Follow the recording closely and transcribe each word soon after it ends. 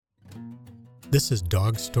This is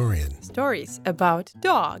Dogstorian. Stories about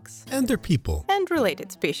dogs. And their people. And related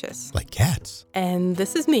species. Like cats. And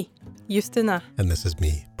this is me, Justina. And this is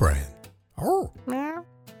me, Brian. Oh.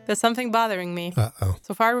 There's something bothering me. Uh-oh.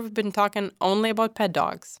 So far we've been talking only about pet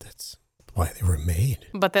dogs. That's why they were made.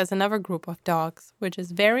 But there's another group of dogs, which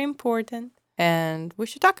is very important, and we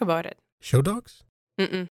should talk about it. Show dogs?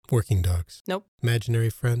 Mm-mm. Working dogs? Nope.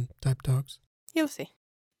 Imaginary friend type dogs? You'll see.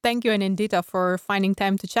 Thank you, Anindita, for finding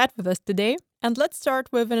time to chat with us today. And let's start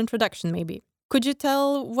with an introduction, maybe. Could you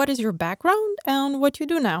tell what is your background and what you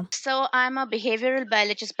do now? So I'm a behavioral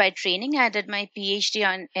biologist by training. I did my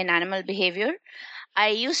PhD in animal behavior. I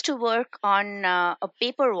used to work on a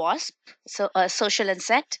paper wasp, so a social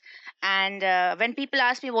insect. And when people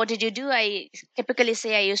ask me, what did you do? I typically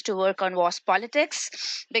say I used to work on wasp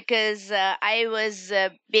politics because I was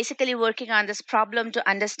basically working on this problem to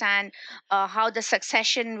understand how the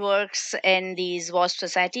succession works in these wasp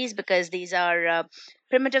societies, because these are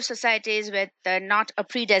primitive societies with not a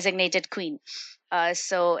pre-designated queen.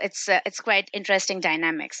 So it's quite interesting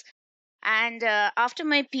dynamics. And after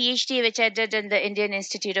my PhD, which I did in the Indian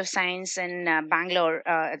Institute of Science in Bangalore,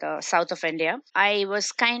 the south of India, I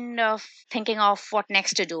was kind of thinking of what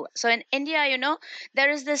next to do. So in India,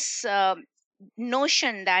 there is this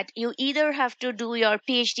notion that you either have to do your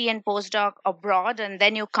PhD and postdoc abroad and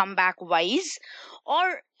then you come back wise,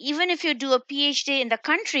 or even if you do a PhD in the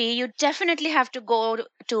country, you definitely have to go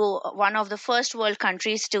to one of the first world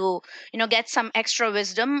countries to get some extra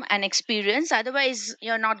wisdom and experience. Otherwise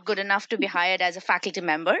you're not good enough to be hired as a faculty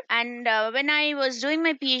member. And when I was doing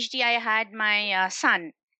my PhD, I had my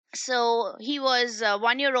son. So he was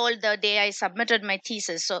 1 year old the day I submitted my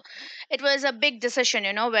thesis. So it was a big decision,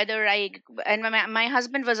 whether and my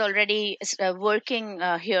husband was already working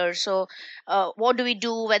here. So what do we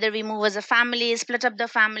do? Whether we move as a family, split up the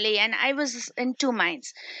family. And I was in two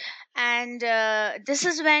minds. And this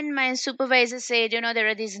is when my supervisor said, there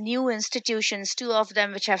are these new institutions, two of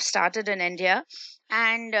them which have started in India.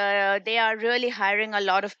 And they are really hiring a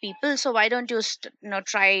lot of people. So why don't you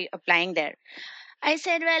try applying there? I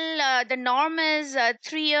said, well, the norm is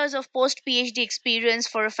 3 years of post-PhD experience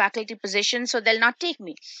for a faculty position, so they'll not take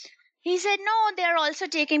me. He said, no, they're also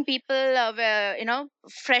taking people,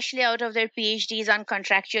 freshly out of their PhDs on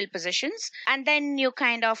contractual positions. And then you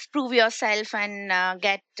kind of prove yourself and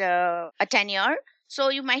get a tenure. So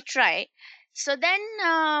you might try. So then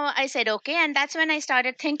I said, okay. And that's when I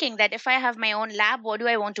started thinking that if I have my own lab, what do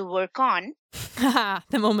I want to work on?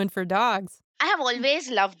 The moment for dogs. I have always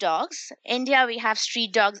loved dogs. India, we have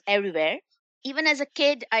street dogs everywhere. Even as a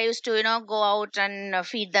kid, I used to, go out and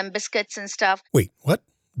feed them biscuits and stuff. Wait, what?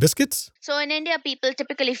 Biscuits? So in India, people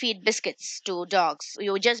typically feed biscuits to dogs.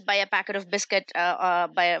 You just buy a packet of biscuit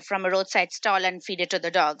from a roadside stall and feed it to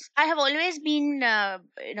the dogs. I have always been,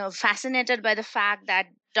 fascinated by the fact that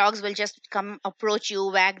dogs will just come approach you,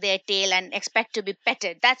 wag their tail and expect to be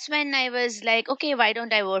petted. That's when I was like, okay, why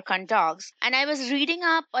don't I work on dogs? And I was reading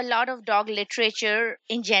up a lot of dog literature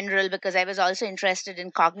in general because I was also interested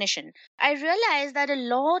in cognition. I realized that a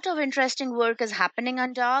lot of interesting work is happening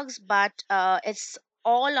on dogs, but it's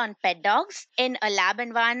all on pet dogs in a lab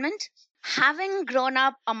environment. Having grown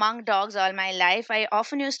up among dogs all my life, I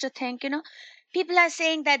often used to think, people are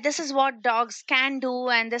saying that this is what dogs can do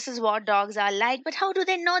and this is what dogs are like, but how do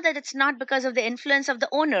they know that it's not because of the influence of the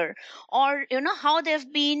owner or, how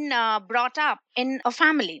they've been brought up in a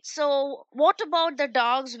family? So what about the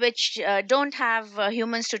dogs which don't have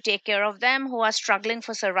humans to take care of them, who are struggling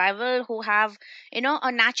for survival, who have,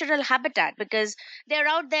 a natural habitat because they're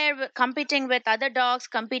out there competing with other dogs,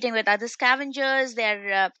 competing with other scavengers,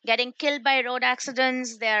 they're getting killed by road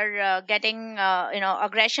accidents, they're getting,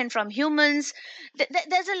 aggression from humans.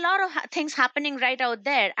 There's a lot of things happening right out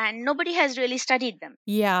there and nobody has really studied them.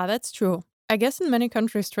 Yeah, that's true. I guess in many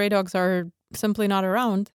countries, stray dogs are simply not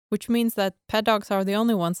around, which means that pet dogs are the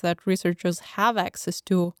only ones that researchers have access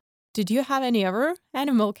to. Did you have any other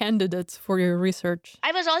animal candidates for your research?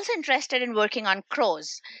 I was also interested in working on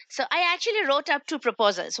crows. So I actually wrote up two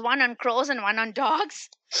proposals, one on crows and one on dogs,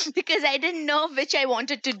 because I didn't know which I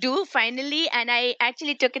wanted to do finally. And I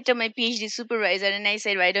actually took it to my PhD supervisor and I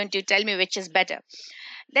said, why don't you tell me which is better?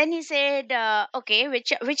 Then he said, okay,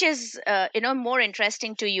 which is, more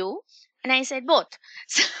interesting to you? And I said, both.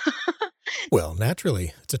 Well,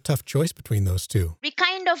 naturally, it's a tough choice between those two. We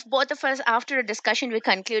kind of, both of us, after a discussion, we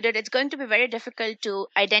concluded it's going to be very difficult to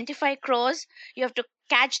identify crows. You have to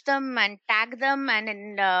catch them and tag them.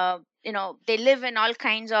 And they live in all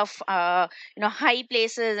kinds of, high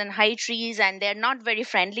places and high trees. And they're not very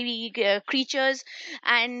friendly creatures.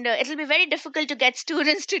 And it'll be very difficult to get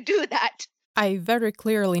students to do that. I very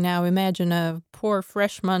clearly now imagine a poor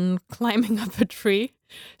freshman climbing up a tree,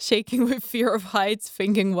 shaking with fear of heights,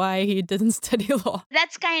 thinking why he didn't study law.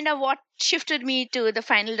 That's kind of what shifted me to the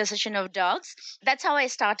final decision of dogs. That's how I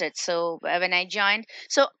started. So when I joined,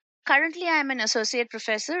 so currently I'm an associate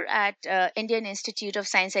professor at Indian Institute of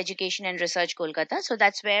Science Education and Research, Kolkata. So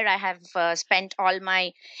that's where I have spent all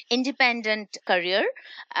my independent career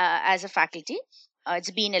as a faculty.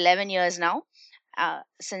 It's been 11 years now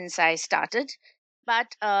since I started.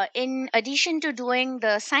 But in addition to doing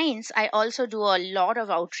the science, I also do a lot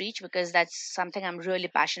of outreach because that's something I'm really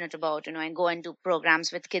passionate about. I go and do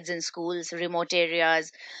programs with kids in schools, remote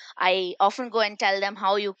areas. I often go and tell them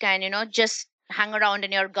how you can, just hang around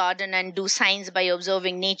in your garden and do science by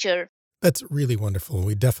observing nature. That's really wonderful.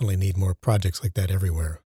 We definitely need more projects like that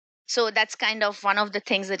everywhere. So that's kind of one of the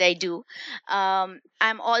things that I do.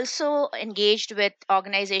 I'm also engaged with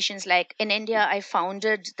organizations like in India, I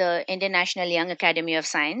founded the Indian National Young Academy of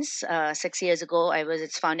Science 6 years ago. I was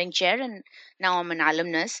its founding chair, and now I'm an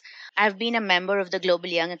alumnus. I've been a member of the Global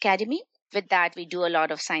Young Academy. With that, we do a lot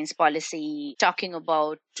of science policy, talking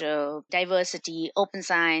about diversity, open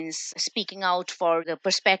science, speaking out for the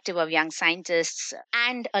perspective of young scientists,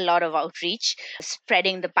 and a lot of outreach,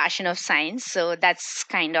 spreading the passion of science. So that's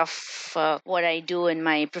kind of what I do in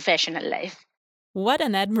my professional life. What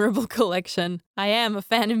an admirable collection. I am a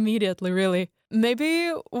fan immediately, really.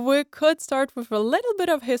 Maybe we could start with a little bit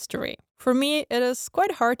of history. For me, it is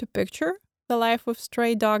quite hard to picture the life with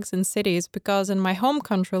stray dogs in cities because in my home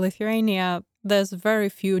country, Lithuania, there's very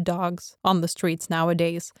few dogs on the streets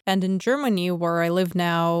nowadays. And in Germany, where I live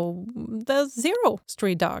now, there's zero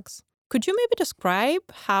stray dogs. Could you maybe describe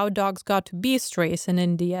how dogs got to be strays in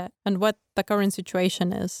India and what the current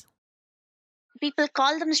situation is? People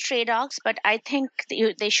call them stray dogs, but I think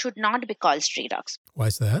they should not be called stray dogs. Why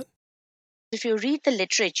is that? If you read the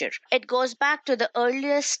literature, it goes back to the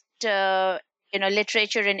earliest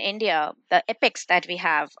literature in India, the epics that we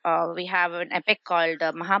have. We have an epic called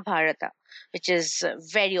Mahabharata, which is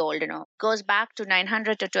very old. Goes back to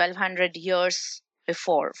 900 to 1200 years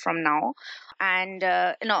before from now. And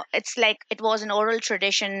it's like it was an oral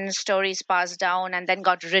tradition, stories passed down and then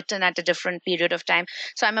got written at a different period of time.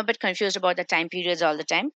 So I'm a bit confused about the time periods all the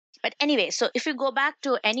time. But anyway, so if you go back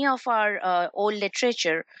to any of our old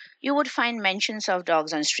literature, you would find mentions of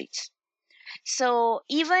dogs on streets. So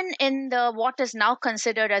even in the what is now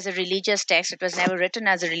considered as a religious text, it was never written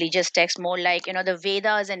as a religious text. More like the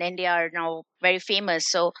Vedas in India are now very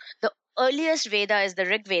famous. So the earliest Veda is the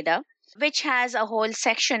Rig Veda, which has a whole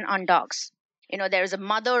section on dogs. There's a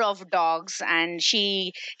mother of dogs, and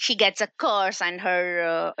she gets a curse, and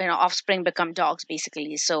her offspring become dogs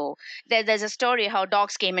basically. So there's a story how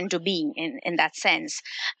dogs came into being in that sense.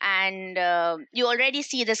 And you already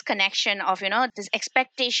see this connection of this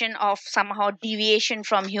expectation of somehow deviation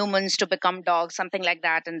from humans to become dogs, something like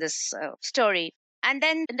that in this story. And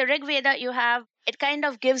then in the Rig Veda, you have it kind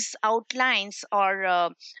of gives outlines or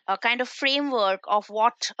a kind of framework of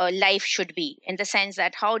what life should be, in the sense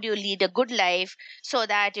that how do you lead a good life so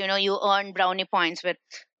that you earn brownie points with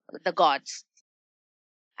the gods.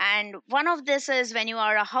 And one of this is when you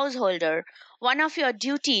are a householder, one of your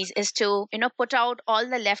duties is to put out all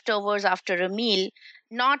the leftovers after a meal,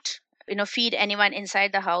 not feed anyone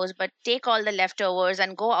inside the house, but take all the leftovers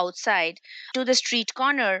and go outside to the street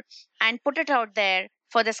corner and put it out there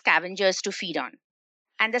for the scavengers to feed on.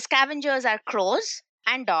 And the scavengers are crows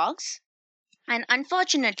and dogs. And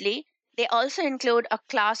unfortunately, they also include a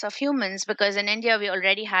class of humans, because in India we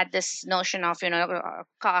already had this notion of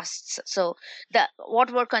castes. So the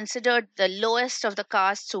what were considered the lowest of the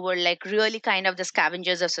castes, who were like really kind of the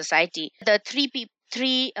scavengers of society. The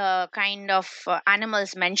three kind of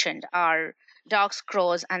animals mentioned are dogs,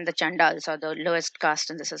 crows, and the chandals, or the lowest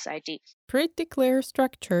caste in the society. Pretty clear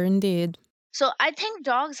structure indeed. So I think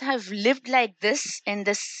dogs have lived like this in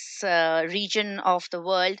this region of the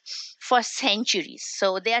world for centuries.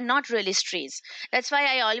 So they are not really strays. That's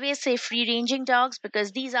why I always say free ranging dogs,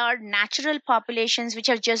 because these are natural populations which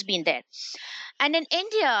have just been there. And in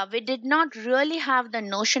India, we did not really have the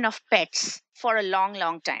notion of pets for a long,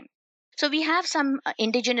 long time. So we have some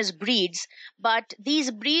indigenous breeds, but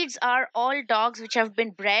these breeds are all dogs which have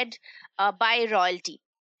been bred by royalty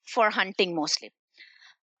for hunting mostly.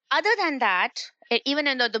 Other than that, even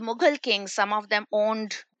in the Mughal kings, some of them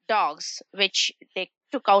owned dogs which they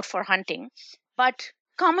took out for hunting. But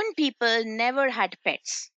common people never had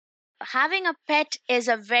pets. Having a pet is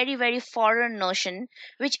a very, very foreign notion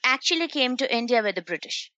which actually came to India with the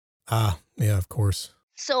British. Ah, yeah, of course.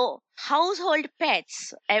 So household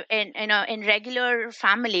pets in regular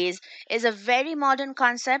families is a very modern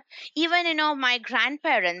concept. Even my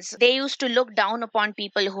grandparents, they used to look down upon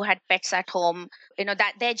people who had pets at home.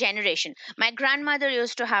 That their generation, my grandmother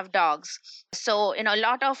used to have dogs, so a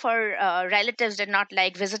lot of her relatives did not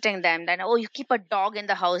like visiting them. Then, oh, you keep a dog in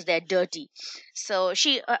the house, they're dirty. So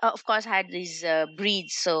she of course had these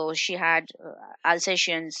breeds, so she had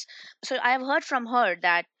Alsatians. So I have heard from her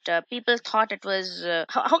that people thought it was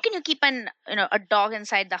how can you keep a dog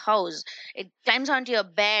inside the house? It climbs onto your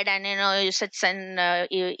bed and you sits and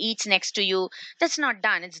eats next to you. That's not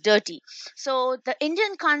done, it's dirty. So the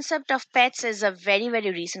Indian concept of pets is a very,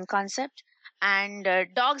 very recent concept. And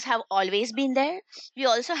dogs have always been there. We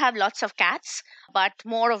also have lots of cats, but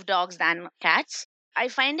more of dogs than cats. I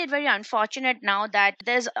find it very unfortunate now that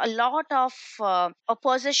there's a lot of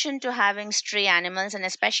opposition to having stray animals, and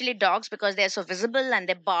especially dogs, because they're so visible and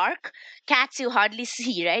they bark. Cats you hardly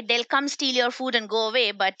see, right? They'll come steal your food and go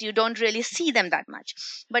away, but you don't really see them that much.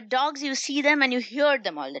 But dogs, you see them and you hear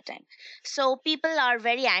them all the time. So people are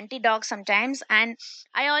very anti-dog sometimes, and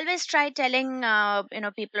I always try telling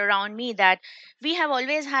people around me that we have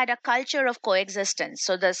always had a culture of coexistence.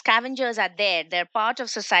 So the scavengers are there; they're part of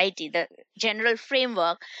society, the general framework.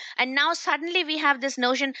 And now suddenly we have this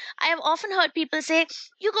notion. I have often heard people say,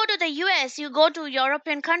 "You go to the U.S., you go to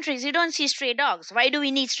European countries, you don't see stray dogs. Why do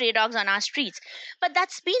we need stray dogs on our streets?" But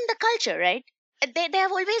that's been the culture, right? They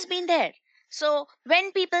have always been there. So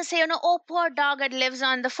when people say, "Oh, poor dog, it lives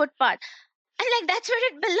on the footpath," I'm like, that's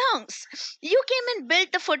where it belongs. You came and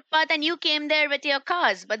built the footpath and you came there with your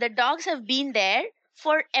cars, but the dogs have been there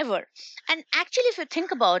forever. And actually, if you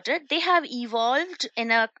think about it, they have evolved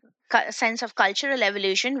in a sense of cultural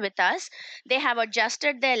evolution with us. They have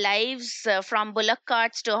adjusted their lives from bullock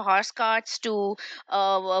carts to horse carts to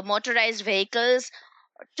motorized vehicles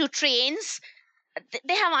to trains.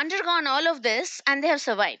 They have undergone all of this and they have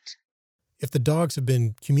survived. If the dogs have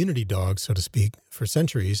been community dogs, so to speak, for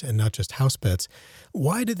centuries and not just house pets,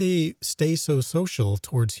 why do they stay so social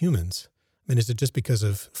towards humans? I mean, is it just because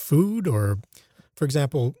of food or, for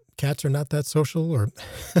example, cats are not that social or,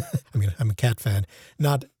 I mean, I'm a cat fan,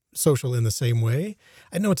 not social in the same way?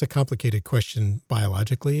 I know it's a complicated question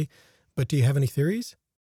biologically, but do you have any theories?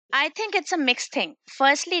 I think it's a mixed thing.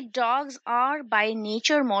 Firstly, dogs are by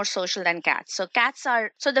nature more social than cats. So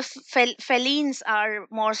the felines are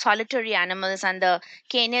more solitary animals, and the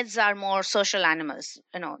canids are more social animals.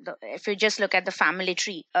 If you just look at the family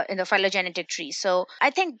tree, in the phylogenetic tree. So I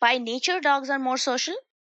think by nature dogs are more social.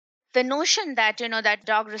 The notion that that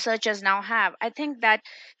dog researchers now have, I think that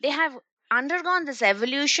they have undergone this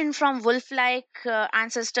evolution from wolf-like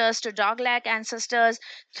ancestors to dog-like ancestors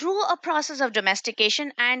through a process of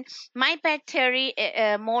domestication. And my pet theory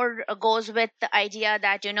more goes with the idea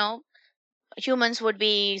that humans would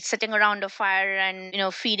be sitting around a fire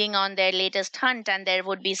and feeding on their latest hunt, and there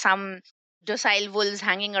would be some docile wolves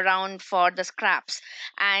hanging around for the scraps,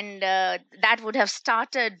 and that would have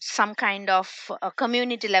started some kind of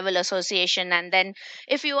community level association. And then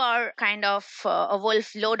if you are kind of a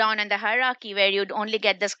wolf low down in the hierarchy, where you'd only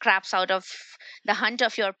get the scraps out of the hunt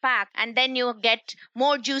of your pack, and then you get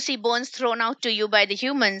more juicy bones thrown out to you by the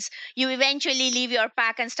humans, you eventually leave your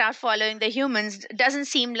pack and start following the humans. Doesn't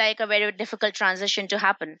seem like a very difficult transition to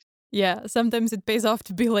happen. Yeah, sometimes it pays off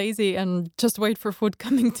to be lazy and just wait for food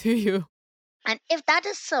coming to you. And if that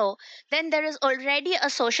is so, then there is already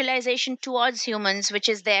a socialization towards humans which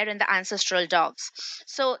is there in the ancestral dogs.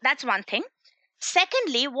 So that's one thing.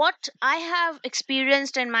 Secondly, what I have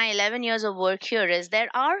experienced in my 11 years of work here is there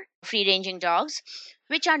are free ranging dogs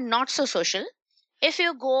which are not so social if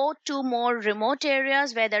you go to more remote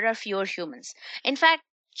areas where there are fewer humans. In fact,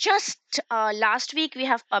 just last week, we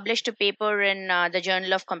have published a paper in the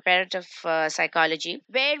Journal of Comparative Psychology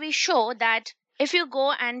where we show that if you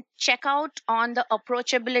go and check out on the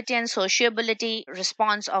approachability and sociability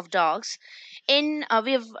response of dogs,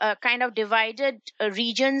 we've kind of divided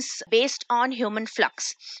regions based on human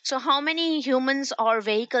flux. So, how many humans or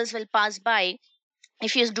vehicles will pass by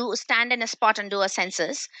if you do stand in a spot and do a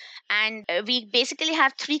census? And we basically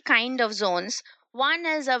have three kind of zones. One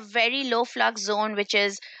is a very low flux zone, which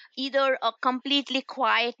is either a completely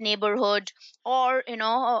quiet neighborhood, or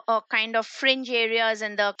a kind of fringe areas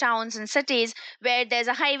in the towns and cities where there's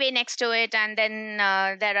a highway next to it, and then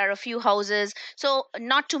there are a few houses, so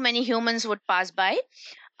not too many humans would pass by.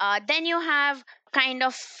 Then you have kind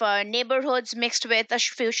of neighborhoods mixed with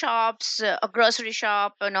few shops, a grocery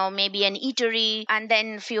shop, maybe an eatery, and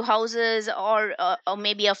then few houses, or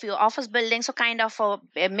maybe a few office buildings. So kind of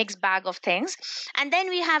a mixed bag of things. And then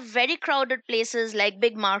we have very crowded places like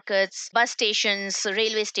big markets, bus stations,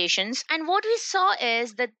 railway stations. And what we saw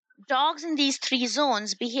is that dogs in these three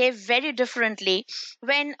zones behave very differently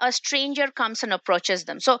when a stranger comes and approaches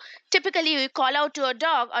them. So typically, you call out to a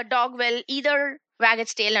dog will either wag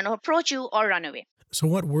its tail and approach you or run away. So,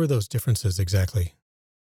 what were those differences exactly?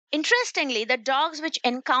 Interestingly, the dogs which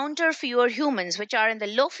encounter fewer humans, which are in the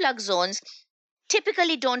low flux zones,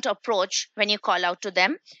 typically don't approach when you call out to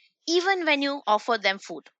them, even when you offer them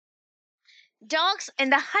food. Dogs in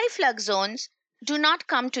the high flux zones do not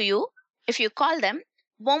come to you if you call them.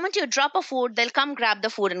 Moment you drop a food, they'll come grab the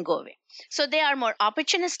food and go away. So they are more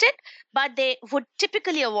opportunistic, but they would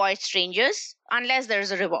typically avoid strangers unless there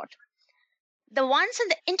is a reward. The ones in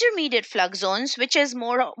the intermediate flux zones, which is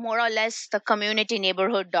more or less the community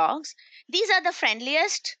neighborhood dogs, these are the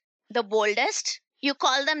friendliest, the boldest. You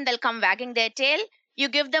call them, they'll come wagging their tail. You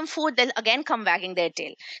give them food, they'll again come wagging their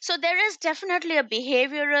tail. So there is definitely a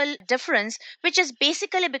behavioral difference, which is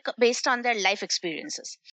basically based on their life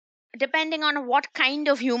experiences, depending on what kind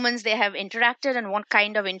of humans they have interacted and what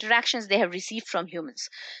kind of interactions they have received from humans.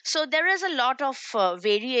 So there is a lot of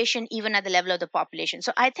variation even at the level of the population.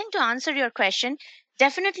 So I think, to answer your question,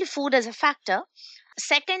 definitely food is a factor.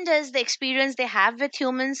 Second is the experience they have with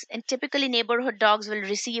humans, and typically neighborhood dogs will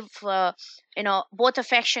receive both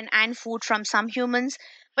affection and food from some humans.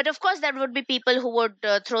 But of course there would be people who would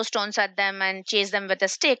throw stones at them and chase them with a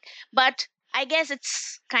stick. But I guess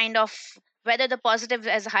it's kind of whether the positive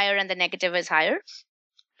is higher and the negative is higher.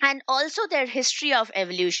 And also their history of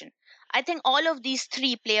evolution. I think all of these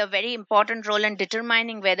three play a very important role in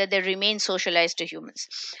determining whether they remain socialized to humans.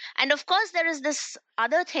 And of course, there is this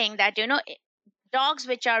other thing that, dogs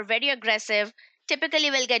which are very aggressive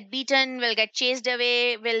typically will get beaten, will get chased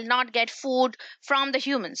away, will not get food from the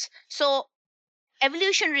humans. So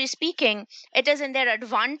evolutionary speaking, it is in their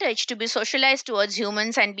advantage to be socialized towards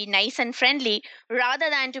humans and be nice and friendly rather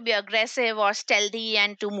than to be aggressive or stealthy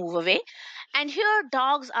and to move away. And here,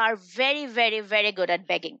 dogs are very, very, very good at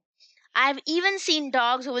begging. I've even seen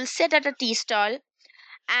dogs who will sit at a tea stall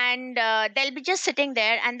and they'll be just sitting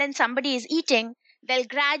there, and then somebody is eating. They'll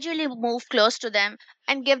gradually move close to them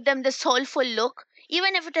and give them this soulful look.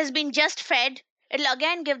 Even if it has been just fed, it'll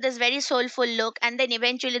again give this very soulful look, and then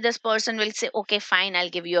eventually this person will say, okay, fine,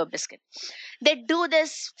 I'll give you a biscuit. They do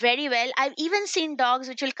this very well. I've even seen dogs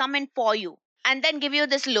which will come and paw you and then give you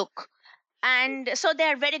this look. And so they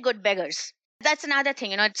are very good beggars. That's another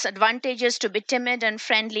thing, it's advantageous to be timid and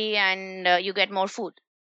friendly, and you get more food.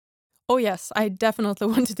 Oh, yes, I definitely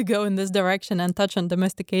wanted to go in this direction and touch on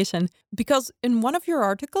domestication. Because in one of your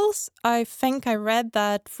articles, I think I read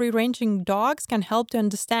that free ranging dogs can help to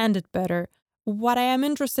understand it better. What I am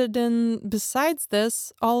interested in, besides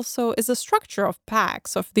this, also is the structure of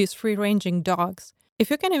packs of these free ranging dogs. If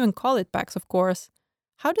you can even call it packs, of course.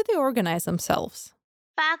 How do they organize themselves?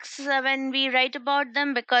 Packs, when we write about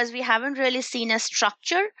them, because we haven't really seen a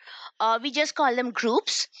structure, we just call them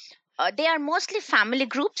groups. They are mostly family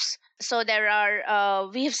groups. So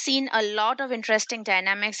we have seen a lot of interesting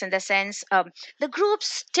dynamics in the sense, the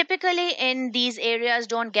groups typically in these areas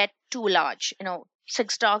don't get too large.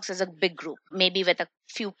 6 dogs is a big group, maybe with a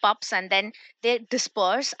few pups, and then they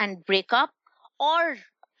disperse and break up, or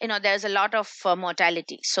there's a lot of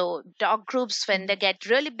mortality. So dog groups, when they get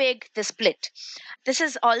really big, they split. This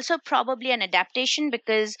is also probably an adaptation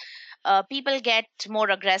because people get more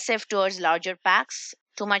aggressive towards larger packs.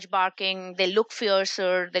 Too much barking, they look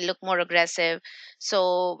fiercer, they look more aggressive.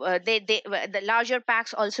 So the larger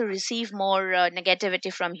packs also receive more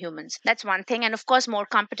negativity from humans. That's one thing. And of course, more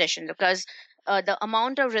competition, because the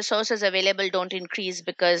amount of resources available don't increase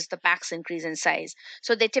because the packs increase in size.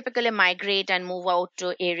 So they typically migrate and move out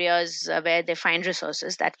to areas where they find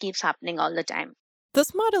resources. That keeps happening all the time.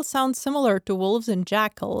 This model sounds similar to wolves and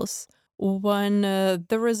jackals. When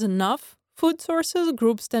there is enough food sources,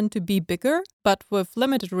 groups tend to be bigger, but with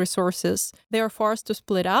limited resources, they are forced to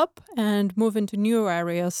split up and move into new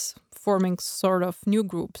areas, forming sort of new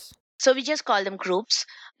groups. So we just call them groups.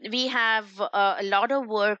 We have a lot of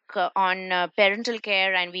work on parental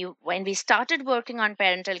care, and when we started working on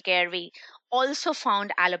parental care, we also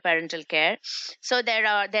found alloparental care. So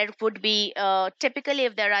there would be typically,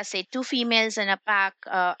 if there are, say, 2 females in a pack,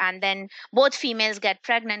 and then both females get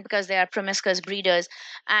pregnant because they are promiscuous breeders,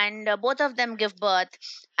 and both of them give birth,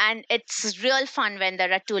 and it's real fun when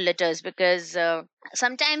there are 2 litters, because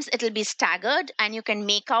sometimes it'll be staggered and you can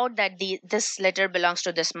make out that this litter belongs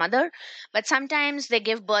to this mother, but sometimes they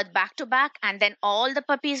give birth back to back and then all the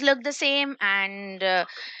puppies look the same, and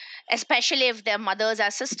especially if their mothers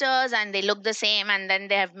are sisters and they look the same, and then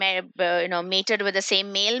they have mated with the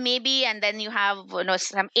same male maybe, and then you have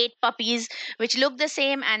some 8 puppies which look the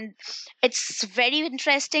same. And it's very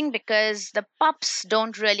interesting because the pups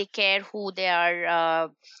don't really care who they are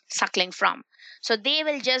suckling from, so they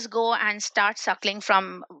will just go and start suckling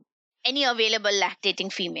from any available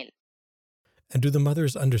lactating female. And do the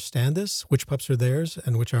mothers understand this, which pups are theirs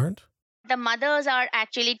and which aren't? The mothers are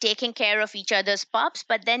actually taking care of each other's pups,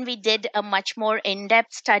 but then we did a much more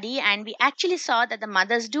in-depth study and we actually saw that the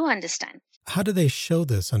mothers do understand. How do they show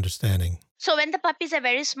this understanding? So when the puppies are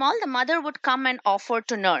very small, the mother would come and offer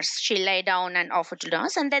to nurse. She'll lie down and offer to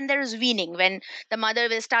nurse. And then there is weaning, when the mother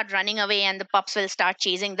will start running away and the pups will start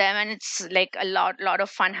chasing them. And it's like a lot of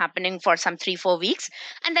fun happening for some 3-4 weeks.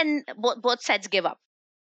 And then both sets give up.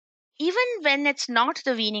 Even when it's not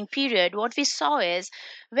the weaning period, what we saw is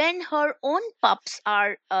when her own pups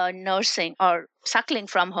are nursing or suckling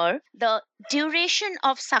from her, the duration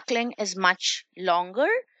of suckling is much longer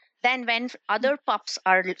than when other pups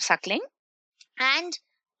are suckling. And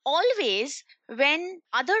always when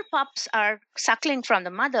other pups are suckling from the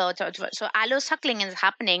mother, so allo suckling is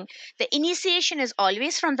happening, the initiation is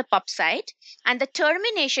always from the pup side and the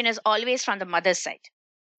termination is always from the mother's side.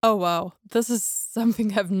 Oh, wow. This is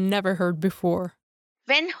something I've never heard before.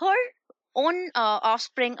 When her own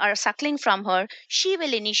offspring are suckling from her, she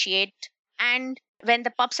will initiate. And when the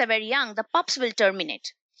pups are very young, the pups will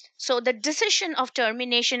terminate. So the decision of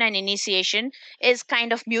termination and initiation is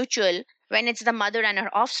kind of mutual when it's the mother and her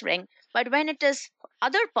offspring. But when it is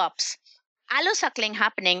other pups, allosuckling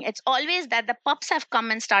happening, it's always that the pups have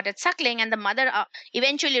come and started suckling and the mother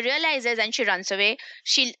eventually realizes and she runs away.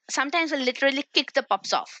 She sometimes will literally kick the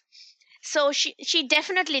pups off. So she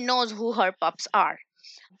definitely knows who her pups are.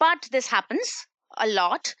 But this happens a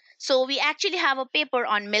lot. So we actually have a paper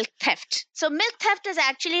on milk theft. So milk theft is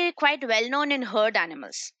actually quite well known in herd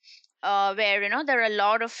animals. Where there are a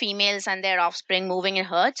lot of females and their offspring moving in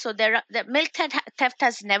herds. So the milk theft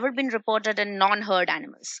has never been reported in non-herd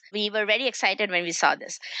animals. We were very excited when we saw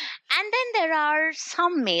this. And then there are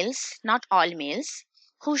some males, not all males,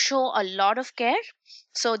 who show a lot of care.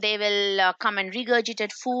 So they will come and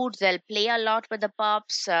regurgitate food. They'll play a lot with the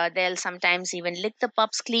pups. They'll sometimes even lick the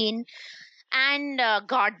pups clean and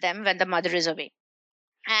guard them when the mother is away.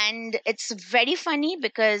 And it's very funny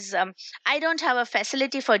because I don't have a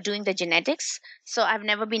facility for doing the genetics, so I've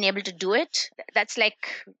never been able to do it. That's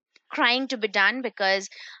like crying to be done because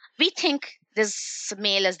we think this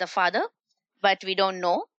male is the father, but we don't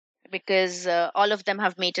know because all of them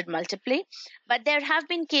have mated multiply. But there have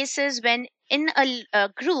been cases when in a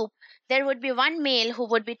group there would be one male who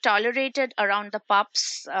would be tolerated around the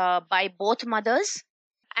pups by both mothers,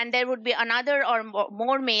 and there would be another or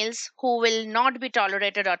more males who will not be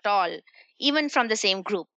tolerated at all, even from the same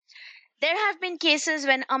group. There have been cases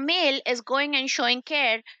when a male is going and showing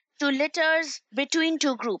care to litters between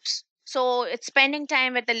two groups. So it's spending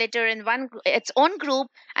time with the litter in its own group,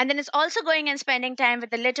 and then it's also going and spending time with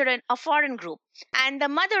the litter in a foreign group. And the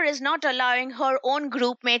mother is not allowing her own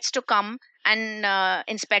group mates to come and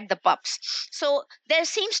inspect the pups. So there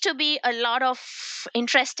seems to be a lot of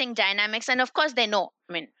interesting dynamics, and of course they know.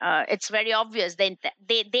 I mean, it's very obvious.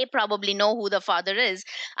 They probably know who the father is.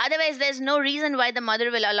 Otherwise, there's no reason why the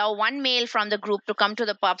mother will allow one male from the group to come to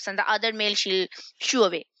the pups, and the other male she'll shoo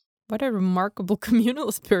away. What a remarkable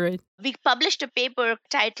communal spirit. We published a paper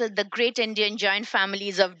titled The Great Indian Joint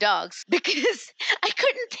Families of Dogs because I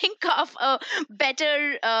couldn't think of a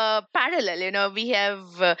better parallel. We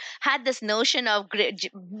have had this notion of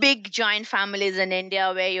big joint families in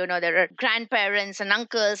India where, there are grandparents and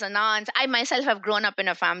uncles and aunts. I myself have grown up in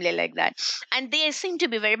a family like that. And they seem to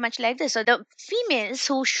be very much like this. So the females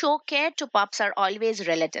who show care to pups are always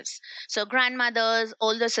relatives. So grandmothers,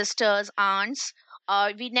 older sisters, aunts.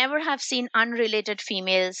 We never have seen unrelated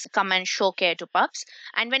females come and show care to pups.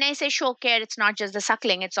 And when I say show care, it's not just the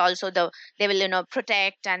suckling, it's also they will,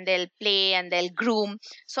 protect and they'll play and they'll groom.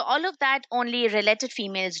 So all of that only related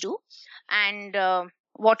females do. And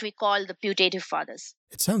what we call the putative fathers.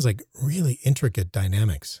 It sounds like really intricate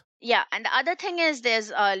dynamics. Yeah. And the other thing is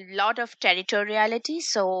there's a lot of territoriality.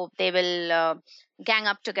 So they will gang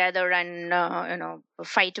up together and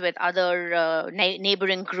fight with other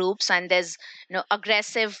neighboring groups, and there's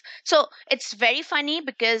aggressive. So it's very funny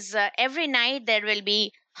because every night there will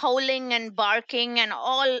be howling and barking and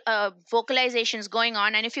all vocalizations going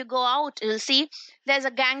on. And if you go out, you'll see there's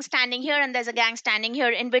a gang standing here and there's a gang standing here.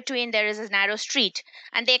 In between, there is a narrow street,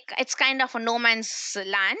 and it's kind of a no man's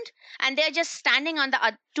land. And they're just standing on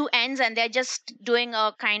the two ends, and they're just doing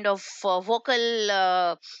a kind of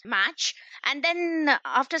vocal match. And then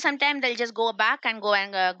after some time, they'll just go back and go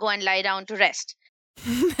and lie down to rest.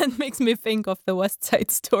 That makes me think of the West Side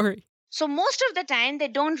Story. So most of the time, they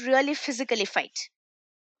don't really physically fight,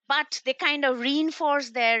 but they kind of reinforce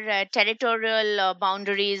their territorial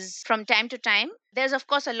boundaries from time to time. There's, of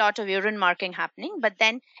course, a lot of urine marking happening, but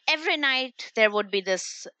then every night there would be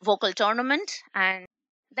this vocal tournament, and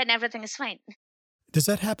then everything is fine. Does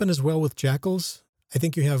that happen as well with jackals? I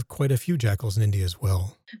think you have quite a few jackals in India as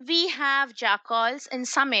well. We have jackals in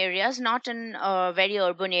some areas, not in very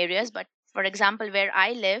urban areas, but for example, where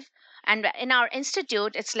I live, and in our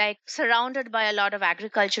institute, it's like surrounded by a lot of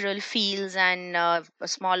agricultural fields and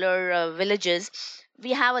smaller villages.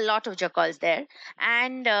 We have a lot of jackals there.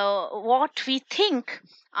 And what we think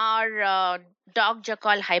are dog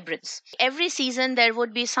jackal hybrids. Every season, there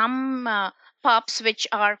would be some pups which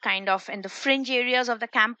are kind of in the fringe areas of the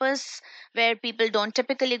campus where people don't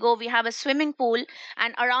typically go. We have a swimming pool,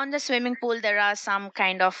 and around the swimming pool there are some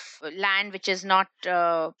kind of land which is not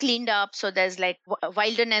cleaned up, so there's like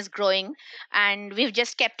wilderness growing, and we've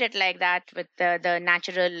just kept it like that with the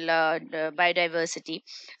natural the biodiversity.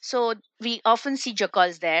 So we often see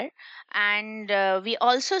jackals there, and we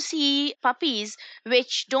also see puppies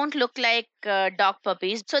which don't look like dog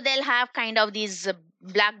puppies. So they'll have kind of these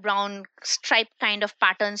black brown striped kind of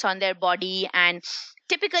patterns on their body, and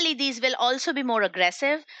typically these will also be more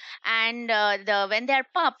aggressive. And when they're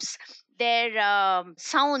pups, their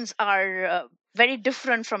sounds are very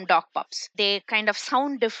different from dog pups. They kind of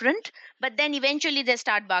sound different, but then eventually they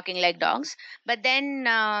start barking like dogs. But then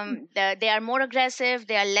they are more aggressive,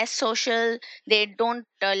 they are less social, they don't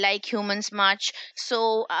like humans much.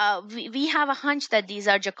 So we have a hunch that these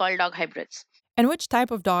are jackal dog hybrids. And which type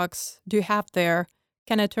of dogs do you have there?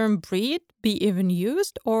 Can a term breed be even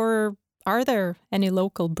used, or are there any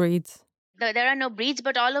local breeds? There are no breeds,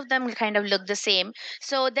 but all of them kind of look the same.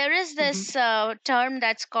 So there is this term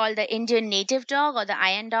that's called the Indian native dog or the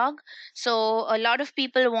iron dog. So a lot of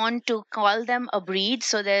people want to call them a breed.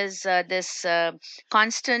 So there's this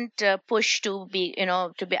constant push to be,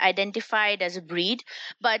 to be identified as a breed.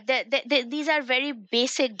 But these are very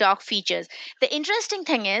basic dog features. The interesting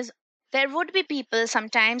thing is, there would be people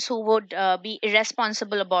sometimes who would be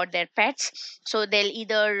irresponsible about their pets. So they'll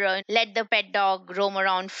either let the pet dog roam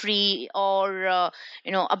around free, or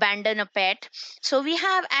abandon a pet. So we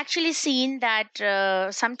have actually seen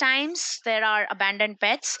that sometimes there are abandoned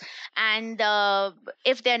pets, and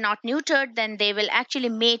if they're not neutered, then they will actually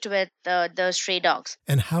mate with the stray dogs.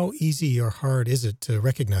 And how easy or hard is it to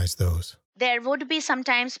recognize those? There would be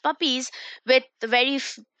sometimes puppies with very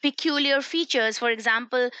peculiar features. For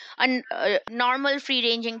example, a normal free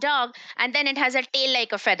ranging dog, and then it has a tail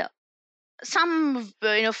like a feather. Some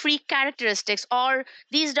freak characteristics. Or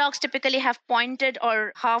these dogs typically have pointed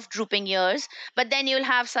or half drooping ears, but then you'll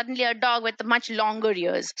have suddenly a dog with much longer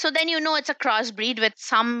ears. So then it's a crossbreed with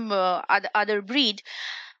some other breed.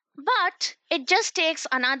 But it just takes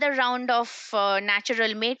another round of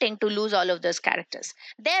natural mating to lose all of those characters.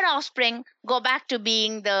 Their offspring go back to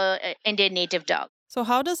being the Indian native dog. So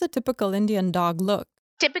how does a typical Indian dog look?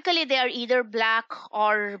 Typically, they are either black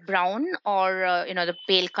or brown, or the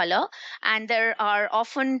pale color, and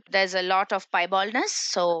there's a lot of piebaldness,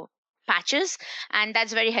 so patches, and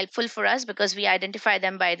that's very helpful for us because we identify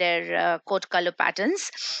them by their coat color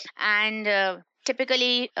patterns. And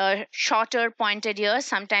typically shorter pointed ears,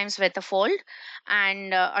 sometimes with a fold,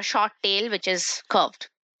 and a short tail which is curved.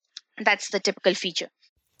 That's the typical feature.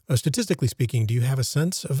 Statistically speaking, do you have a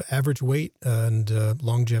sense of average weight and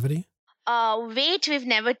longevity? Weight we've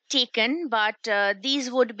never taken, but these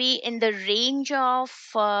would be in the range of,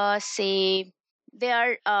 say,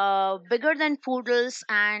 they are bigger than poodles,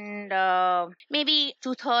 and maybe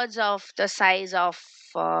 2/3 of the size of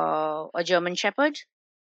a German Shepherd.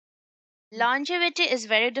 Longevity is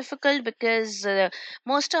very difficult because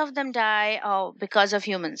most of them die because of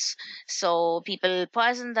humans. So people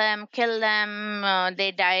poison them, kill them,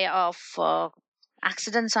 they die of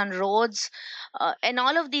accidents on roads. In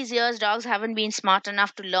all of these years, dogs haven't been smart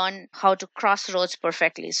enough to learn how to cross roads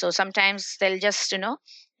perfectly. So sometimes they'll just,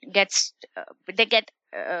 get they get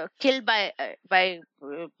killed by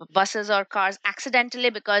buses or cars accidentally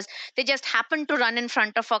because they just happened to run in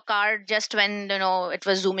front of a car just when it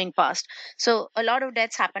was zooming past. So a lot of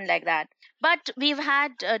deaths happen like that. But we've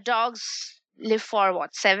had dogs live for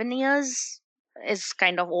 7 years is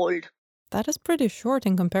kind of old. That is pretty short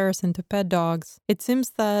in comparison to pet dogs. It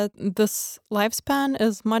seems that this lifespan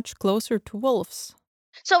is much closer to wolves.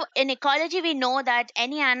 So in ecology, we know that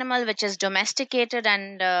any animal which is domesticated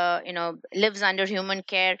and lives under human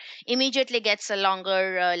care immediately gets a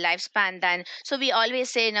longer lifespan than. So we always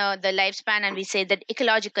say the lifespan, and we say that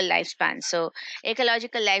ecological lifespan. So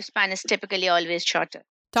ecological lifespan is typically always shorter.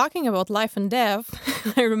 Talking about life and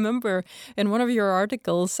death, I remember in one of your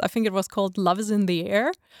articles, I think it was called Love is in the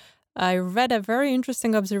Air, I read a very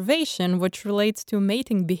interesting observation which relates to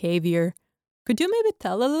mating behavior. Could you maybe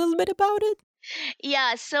tell a little bit about it?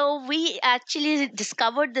 Yeah, so we actually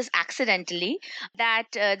discovered this accidentally, that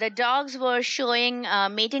the dogs were showing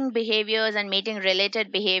mating behaviors and mating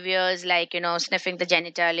related behaviors, like, sniffing the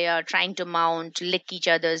genitalia, trying to mount, lick each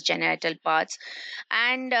other's genital parts.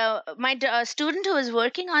 And my student who was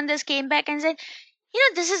working on this came back and said,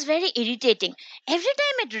 this is very irritating. Every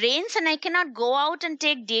time it rains and I cannot go out and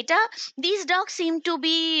take data, these dogs seem to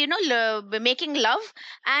be, making love.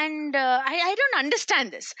 And I don't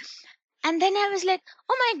understand this. And then I was like,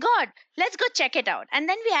 oh my God, let's go check it out. And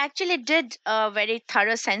then we actually did a very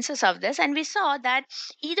thorough census of this. And we saw that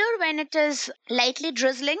either when it is lightly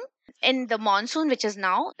drizzling in the monsoon, which is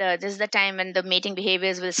now, this is the time when the mating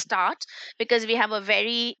behaviors will start, because we have a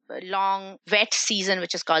very long wet season,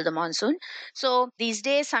 which is called the monsoon. So these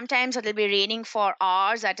days, sometimes it'll be raining for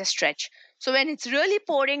hours at a stretch. So when it's really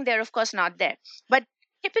pouring, they're of course not there. But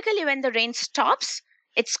typically, when the rain stops,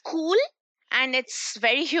 it's cool and it's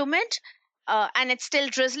very humid, and it's still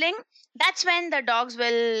drizzling. That's when the dogs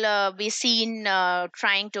will be seen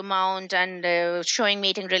trying to mount and showing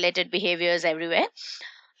mating related behaviors everywhere.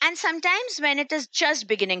 And sometimes when it is just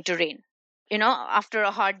beginning to rain, after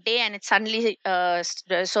a hot day, and it's suddenly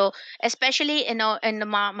so especially in the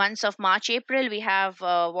months of March, April, we have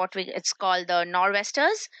it's called the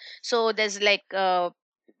nor'westers. So there's like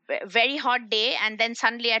very hot day, and then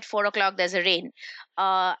suddenly at 4 o'clock there's a rain,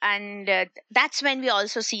 and that's when we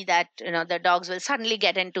also see that the dogs will suddenly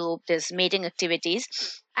get into this mating activities.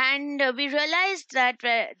 And we realized that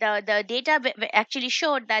the data actually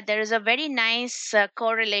showed that there is a very nice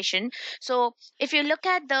correlation. So if you look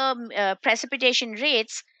at the precipitation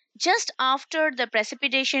rates, just after the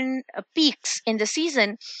precipitation peaks in the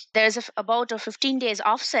season, there's about a 15 days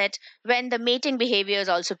offset when the mating behaviors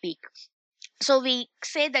also peak. So we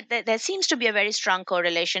say that there seems to be a very strong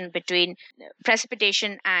correlation between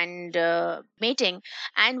precipitation and mating.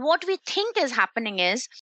 And what we think is happening is,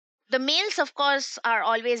 the males of course are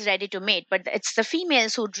always ready to mate, but it's the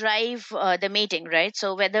females who drive the mating, right?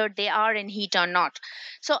 So whether they are in heat or not.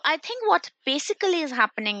 So I think what basically is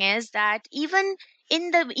happening is that even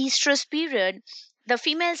in the estrus period, the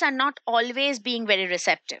females are not always being very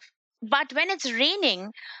receptive. But when it's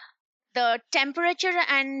raining, the temperature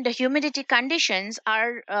and humidity conditions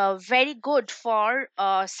are very good for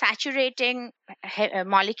saturating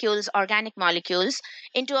molecules, organic molecules,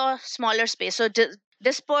 into a smaller space. So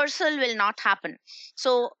dispersal will not happen.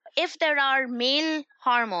 So if there are male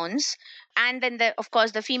hormones, and then of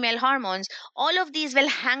course the female hormones, all of these will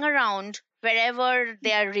hang around wherever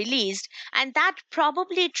they are released, and that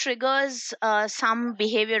probably triggers some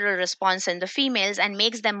behavioral response in the females and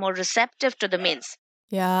makes them more receptive to the males.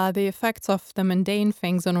 Yeah, the effects of the mundane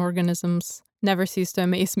things on organisms never cease to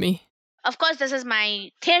amaze me. Of course, this is my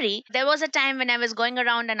theory. There was a time when I was going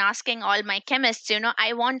around and asking all my chemists,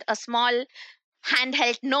 I want a small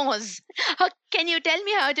handheld nose. Can you tell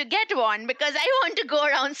me how to get one? Because I want to go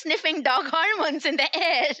around sniffing dog hormones in the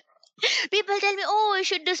air. People tell me, oh, you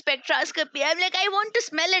should do spectroscopy. I'm like, I want to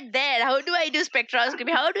smell it there. How do I do spectroscopy?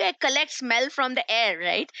 How do I collect smell from the air,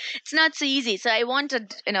 right? It's not so easy. So I want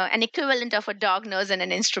an equivalent of a dog nose and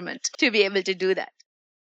an instrument to be able to do that.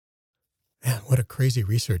 Man, what a crazy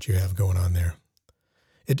research you have going on there.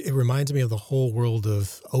 It reminds me of the whole world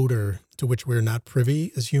of odor to which we're not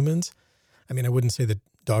privy as humans. I mean, I wouldn't say that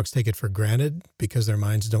dogs take it for granted because their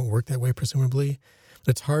minds don't work that way, presumably.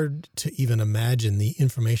 But it's hard to even imagine the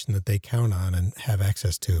information that they count on and have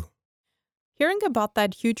access to. Hearing about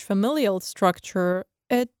that huge familial structure,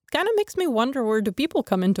 it kind of makes me wonder, where do people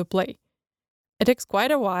come into play? It takes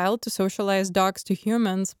quite a while to socialize dogs to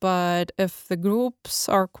humans, but if the groups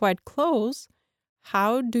are quite close,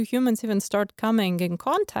 how do humans even start coming in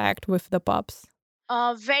contact with the pups?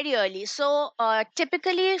 Very early. So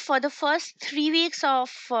typically for the first 3 weeks of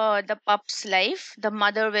the pup's life, the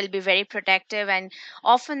mother will be very protective, and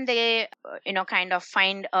often they, kind of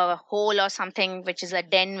find a hole or something, which is a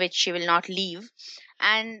den, which she will not leave.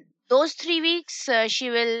 And those 3 weeks, she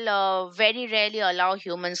will very rarely allow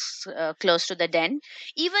humans close to the den.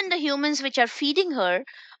 Even the humans which are feeding her,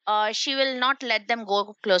 she will not let them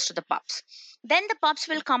go close to the pups. Then the pups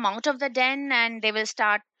will come out of the den and they will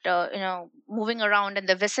start moving around in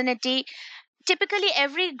the vicinity. Typically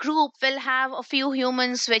every group will have a few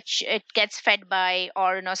humans which it gets fed by,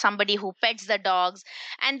 or somebody who pets the dogs,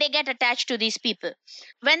 and they get attached to these people.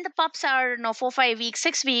 When the pups are 4 5 weeks,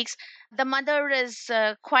 6 weeks, the mother is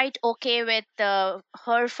quite okay with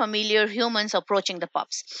her familiar humans approaching the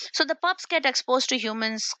pups, so the pups get exposed to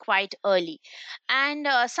humans quite early. And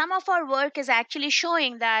some of our work is actually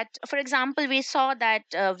showing that, for example, we saw that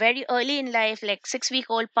very early in life, like 6 week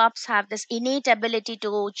old pups have this innate ability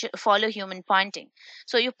to follow human pointing.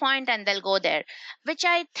 So you point and they'll go there, which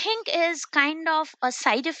I think is kind of a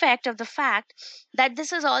side effect of the fact that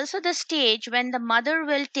this is also the stage when the mother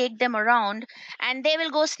will take them around and they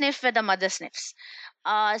will go sniff where the mother sniffs.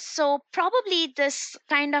 So probably this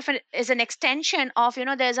kind of is an extension of,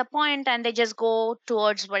 there's a point and they just go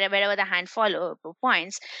towards wherever the hand follow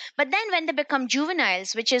points. But then when they become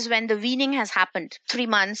juveniles, which is when the weaning has happened, 3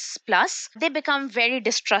 months plus, they become very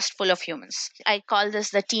distrustful of humans. I call this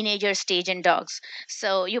the teenager stage in dogs.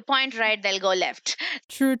 So you point right, they'll go left.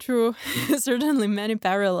 True, true. Certainly many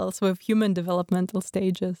parallels with human developmental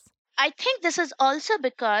stages. I think this is also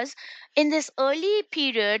because in this early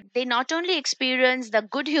period, they not only experience the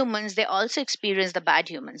good humans, they also experience the bad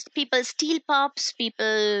humans. People steal pups,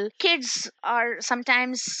 kids are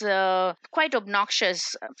sometimes quite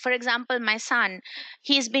obnoxious. For example, my son,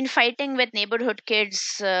 he's been fighting with neighborhood kids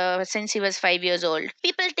since he was 5 years old.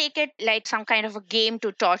 People take it like some kind of a game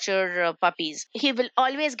to torture puppies. He will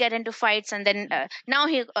always get into fights, and then now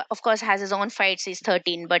he, of course, has his own fights. He's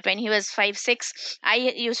 13, but when he was 5, 6, I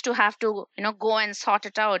used to have to, go and sort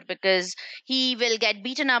it out because he will get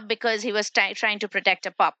beaten up because he was trying to protect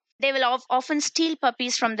a pup. They will often steal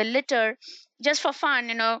puppies from the litter just for fun,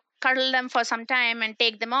 cuddle them for some time and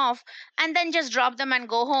take them off, and then just drop them and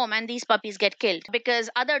go home. And these puppies get killed because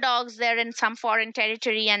other dogs, they're in some foreign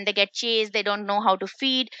territory and they get chased. They don't know how to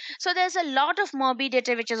feed. So there's a lot of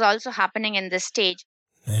morbidity which is also happening in this stage.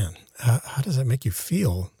 Man, how does that make you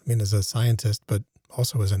feel? I mean, as a scientist, but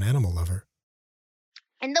also as an animal lover.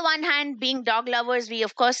 In the one hand, being dog lovers, we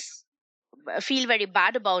of course feel very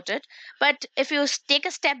bad about it. But if you take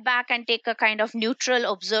a step back and take a kind of neutral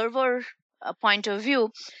observer point of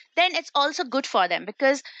view, then it's also good for them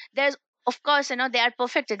because there's, of course, they are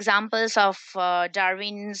perfect examples of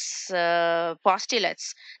Darwin's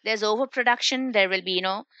postulates. There's overproduction. There will be,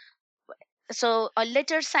 so a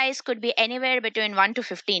litter size could be anywhere between 1 to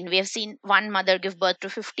 15. We have seen one mother give birth to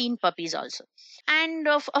 15 puppies also. And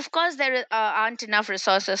of course, there aren't enough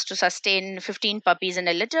resources to sustain 15 puppies in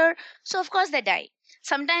a litter. So, of course, they die.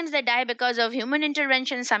 Sometimes they die because of human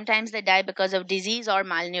intervention. Sometimes they die because of disease or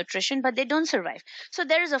malnutrition, but they don't survive. So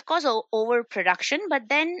there is, of course, overproduction. But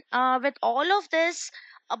then with all of this,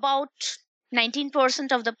 about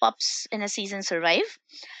 19% of the pups in a season survive.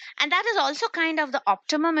 And that is also kind of the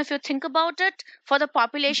optimum, if you think about it, for the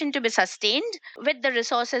population to be sustained with the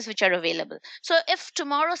resources which are available. So if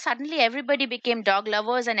tomorrow suddenly everybody became dog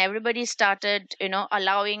lovers and everybody started,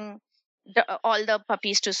 allowing all the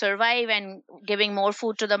puppies to survive and giving more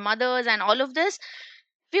food to the mothers and all of this,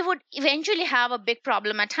 we would eventually have a big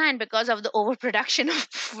problem at hand because of the overproduction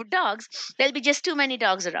of dogs. There'll be just too many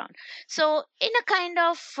dogs around. So in a kind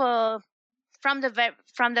of from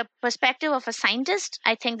the perspective of a scientist,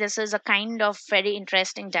 I think this is a kind of very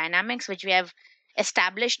interesting dynamics which we have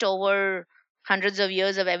established over hundreds of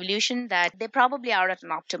years of evolution, that they probably are at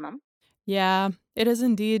an optimum. Yeah, it is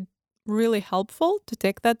indeed really helpful to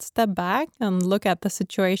take that step back and look at the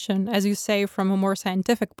situation, as you say, from a more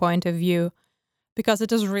scientific point of view, because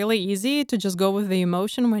it is really easy to just go with the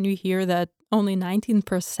emotion when you hear that only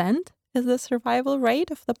 19% is the survival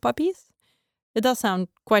rate of the puppies. It does sound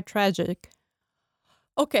quite tragic.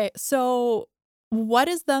 Okay, so what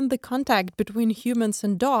is then the contact between humans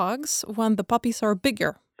and dogs when the puppies are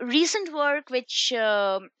bigger? Recent work which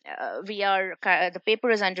the paper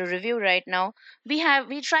is under review right now,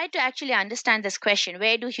 we tried to actually understand this question: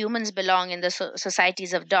 where do humans belong in the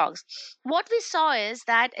societies of dogs? What we saw is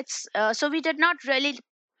that it's so we did not really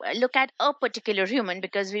look at a particular human,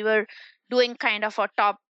 because we were doing kind of a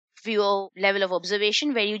top view level of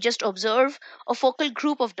observation where you just observe a focal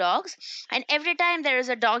group of dogs, and every time there is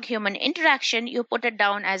a dog human interaction, you put it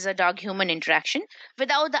down as a dog human interaction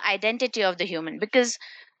without the identity of the human, because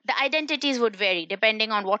the identities would vary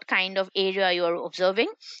depending on what kind of area you are observing.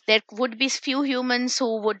 There would be few humans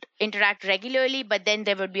who would interact regularly, but then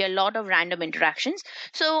there would be a lot of random interactions.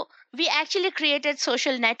 So we actually created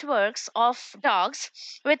social networks of dogs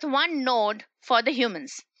with one node for the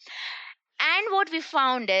humans. And what we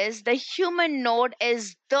found is the human node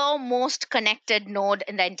is the most connected node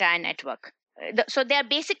in the entire network. So they're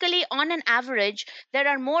basically, on an average, there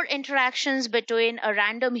are more interactions between a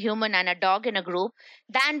random human and a dog in a group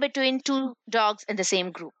than between two dogs in the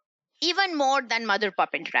same group, even more than mother pup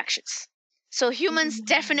interactions. So humans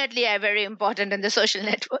definitely are very important in the social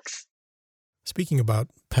networks. Speaking about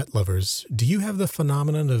pet lovers, do you have the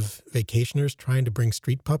phenomenon of vacationers trying to bring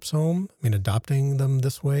street pups home? I mean, adopting them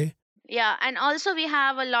this way? Yeah, and also we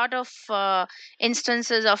have a lot of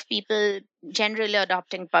instances of people generally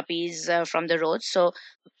adopting puppies from the roads. So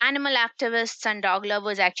animal activists and dog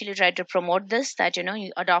lovers actually try to promote this, that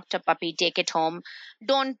you adopt a puppy, take it home,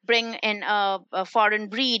 don't bring in a foreign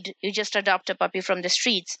breed, you just adopt a puppy from the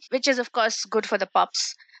streets, which is of course good for the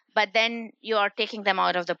pups. But then you are taking them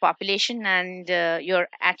out of the population, and you're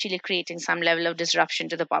actually creating some level of disruption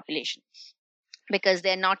to the population because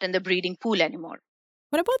they're not in the breeding pool anymore.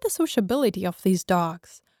 What about the sociability of these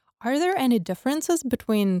dogs? Are there any differences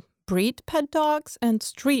between breed pet dogs and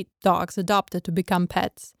street dogs adopted to become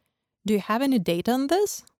pets? Do you have any data on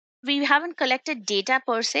this? We haven't collected data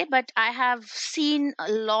per se, but I have seen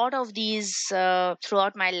a lot of these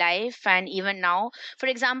throughout my life and even now. For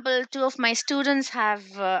example, two of my students have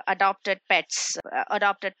adopted pets,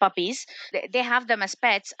 adopted puppies. They have them as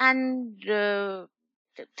pets, and they're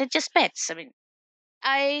just pets. I mean,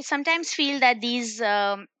 I sometimes feel that these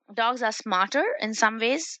dogs are smarter in some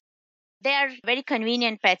ways. They are very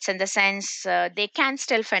convenient pets in the sense they can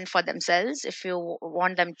still fend for themselves if you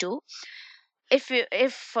want them to.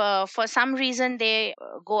 If for some reason they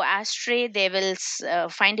go astray, they will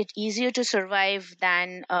find it easier to survive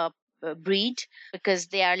than a breed, because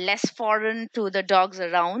they are less foreign to the dogs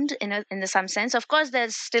around in some sense. Of course,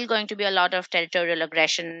 there's still going to be a lot of territorial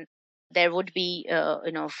aggression. There would be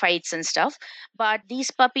fights and stuff, but these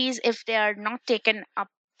puppies, if they are not taken up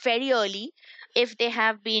very early, if they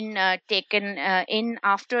have been taken in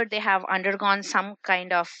after they have undergone some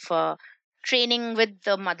kind of training with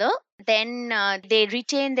the mother, then they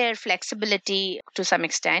retain their flexibility to some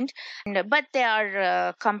extent. But they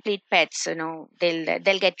are complete pets.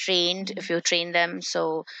 They'll get trained if you train them,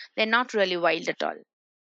 so they're not really wild at all.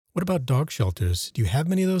 What about dog shelters? Do you have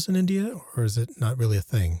many of those in India, or is it not really a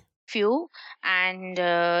thing? Few, and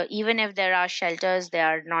even if there are shelters, they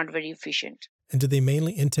are not very efficient. And do they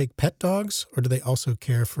mainly intake pet dogs, or do they also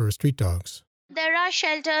care for street dogs? There are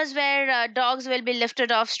shelters where dogs will be lifted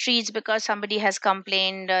off streets because somebody has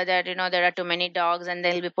complained that there are too many dogs, and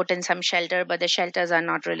they'll be put in some shelter, but the shelters are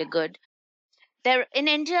not really good. There in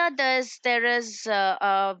India, there is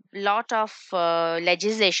a lot of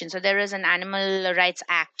legislation. So there is an Animal Rights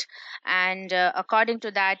Act, and according to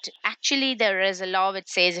that, actually there is a law which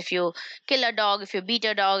says if you kill a dog, if you beat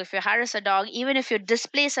a dog, if you harass a dog, even if you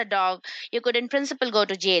displace a dog, you could in principle go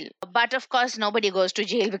to jail. But of course, nobody goes to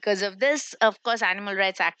jail because of this. Of course, animal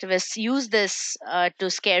rights activists use this to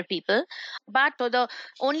scare people. But so the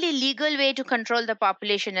only legal way to control the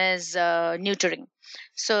population is neutering.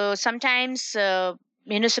 So sometimes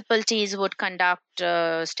municipalities would conduct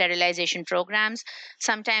sterilization programs.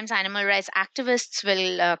 Sometimes animal rights activists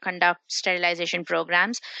will conduct sterilization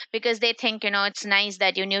programs because they think, it's nice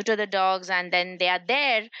that you neuter the dogs and then they are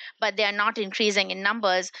there, but they are not increasing in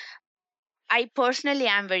numbers. I personally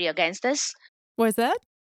am very against this Was that?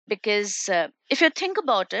 because if you think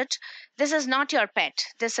about it, this is not your pet.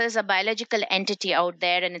 This is a biological entity out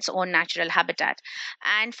there in its own natural habitat.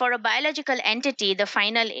 And for a biological entity, the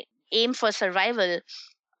final aim for survival,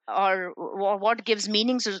 or what gives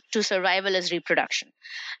meaning to survival, is reproduction.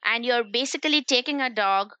 And you're basically taking a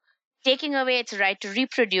dog, taking away its right to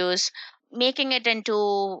reproduce, making it into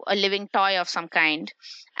a living toy of some kind.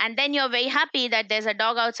 And then you're very happy that there's a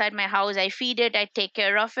dog outside my house. I feed it, I take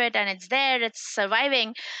care of it, and it's there, it's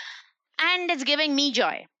surviving, and it's giving me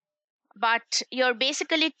joy. But you're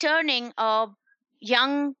basically turning a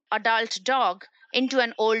young adult dog into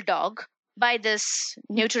an old dog by this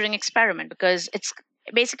neutering experiment, because it's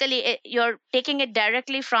basically you're taking it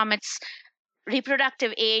directly from its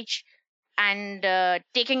reproductive age and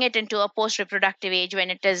taking it into a post reproductive age when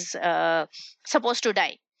it is supposed to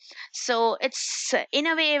die. So it's in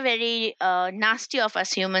a way very nasty of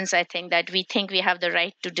us humans, I think, that we think we have the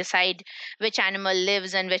right to decide which animal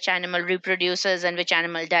lives and which animal reproduces and which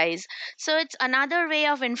animal dies. So it's another way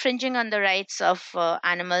of infringing on the rights of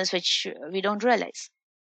animals, which we don't realize.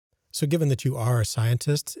 So given that you are a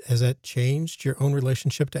scientist, has that changed your own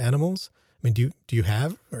relationship to animals? I mean, do you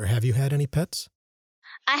have, or have you had any pets?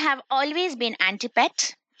 I have always been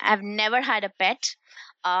anti-pet. I've never had a pet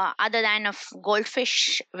other than of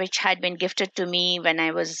goldfish, which had been gifted to me when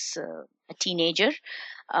I was a teenager.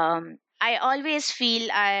 I always feel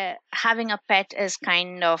having a pet is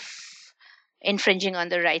kind of infringing on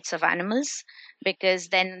the rights of animals, because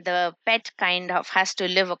then the pet kind of has to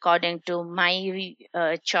live according to my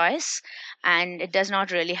choice, and it does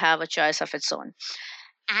not really have a choice of its own.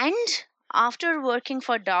 And after working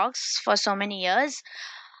for dogs for so many years,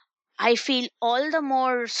 I feel all the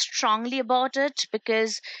more strongly about it,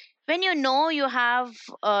 because when you have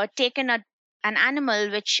taken an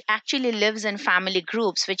animal which actually lives in family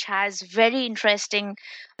groups, which has very interesting,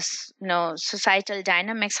 societal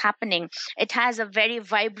dynamics happening. It has a very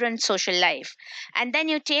vibrant social life. And then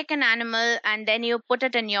you take an animal and then you put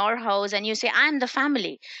it in your house and you say, I'm the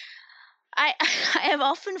family. I, I have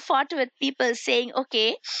often fought with people saying,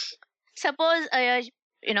 okay, suppose a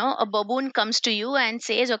baboon comes to you and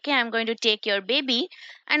says, okay, I'm going to take your baby,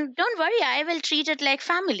 and don't worry, I will treat it like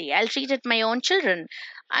family, I'll treat it my own children.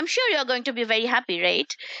 I'm sure you're going to be very happy,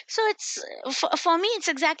 right? So it's for me, it's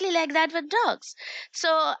exactly like that with dogs. So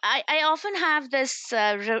I often have this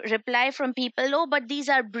reply from people, oh, but these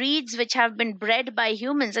are breeds which have been bred by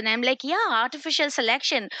humans. And I'm like, yeah, artificial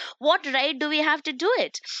selection. What right do we have to do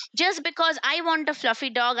it? Just because I want a fluffy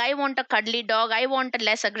dog, I want a cuddly dog, I want a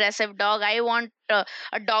less aggressive dog, I want a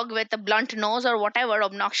dog with a blunt nose or whatever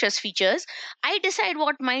obnoxious features, I decide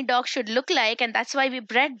what my dog should look like, and that's why we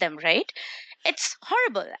bred them, right? It's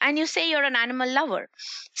horrible. And you say you're an animal lover.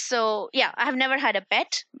 So yeah, I have never had a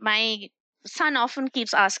pet. My son often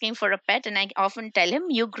keeps asking for a pet, and I often tell him,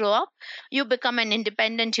 you grow up, you become an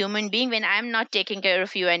independent human being. When I'm not taking care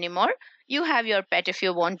of you anymore, you have your pet if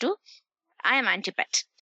you want to. I am anti-pet.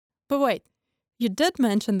 But wait, you did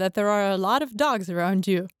mention that there are a lot of dogs around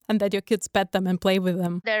you and that your kids pet them and play with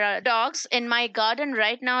them. There are dogs in my garden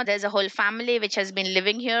right now. There's a whole family which has been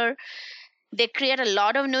living here. They create a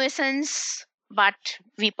lot of nuisance, but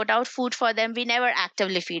we put out food for them. We never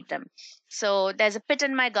actively feed them. So there's a pit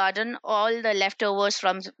in my garden. All the leftovers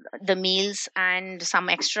from the meals and some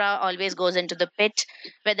extra always goes into the pit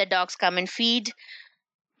where the dogs come and feed.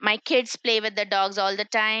 My kids play with the dogs all the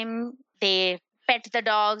time. They pet the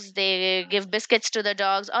dogs, they give biscuits to the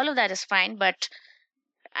dogs. All of that is fine, but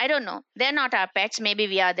I don't know. They're not our pets. Maybe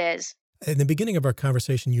we are theirs. In the beginning of our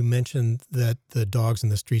conversation, you mentioned that the dogs in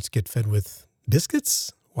the streets get fed with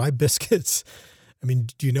biscuits. Why biscuits? I mean,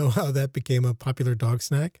 do you know how that became a popular dog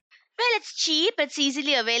snack? Well, it's cheap. It's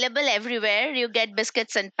easily available everywhere. You get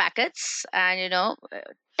biscuits in packets, and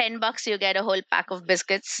 $10 you get a whole pack of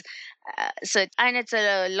biscuits. And it's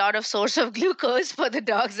a lot of source of glucose for the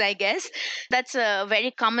dogs, I guess. That's a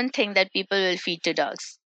very common thing that people will feed to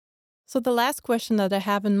dogs. So the last question that I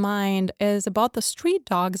have in mind is about the street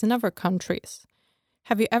dogs in other countries.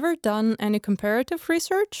 Have you ever done any comparative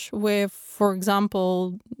research with, for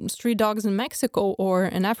example, street dogs in Mexico or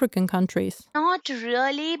in African countries? Not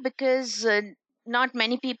really, because not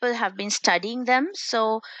many people have been studying them.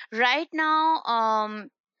 So right now,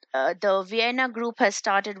 the Vienna group has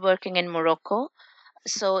started working in Morocco.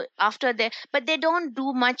 So but they don't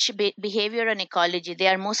do much behavior and ecology. They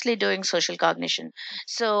are mostly doing social cognition.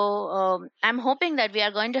 So I'm hoping that we are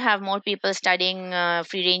going to have more people studying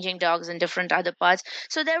free ranging dogs in different other parts.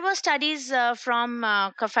 So there were studies from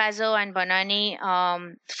Cafazzo and Bonanni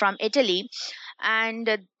from Italy,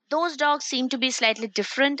 and those dogs seem to be slightly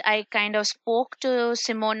different. I kind of spoke to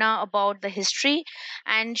Simona about the history,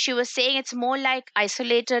 and she was saying it's more like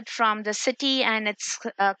isolated from the city, and it's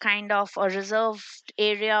kind of a reserved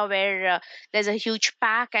area where there's a huge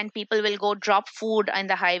pack and people will go drop food on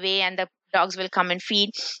the highway and the dogs will come and feed.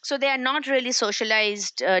 So they are not really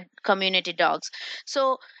socialized community dogs.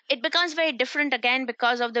 So it becomes very different again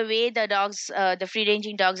because of the way the free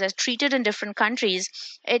ranging dogs are treated in different countries.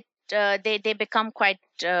 They become quite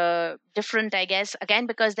different, I guess, again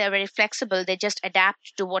because they're very flexible. They just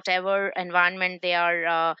adapt to whatever environment they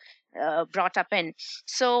are brought up in.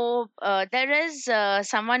 So there is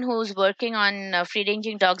someone who's working on free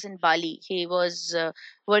ranging dogs in Bali. He was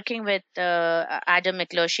working with Adam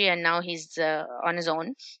Mikloshi, and now he's on his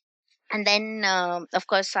own. And then, of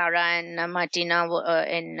course, Sarah and Martina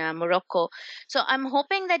in Morocco. So I'm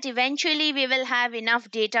hoping that eventually we will have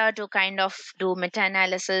enough data to kind of do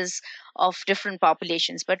meta-analysis of different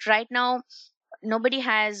populations. But right now, nobody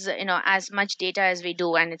has as much data as we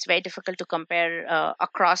do, and it's very difficult to compare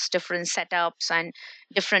across different setups and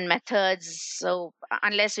different methods. So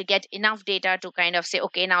unless we get enough data to kind of say,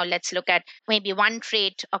 okay, now let's look at maybe one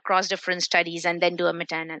trait across different studies and then do a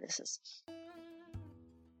meta-analysis.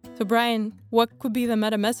 So, Brian, what could be the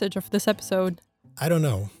meta message of this episode? I don't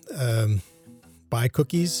know. Buy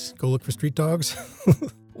cookies, go look for street dogs.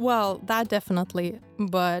 Well, that definitely.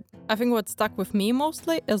 But I think what stuck with me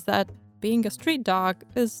mostly is that being a street dog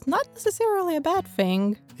is not necessarily a bad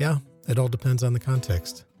thing. Yeah, it all depends on the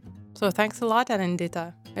context. So thanks a lot,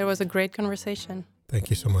 Anindita. It was a great conversation. Thank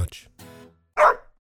you so much.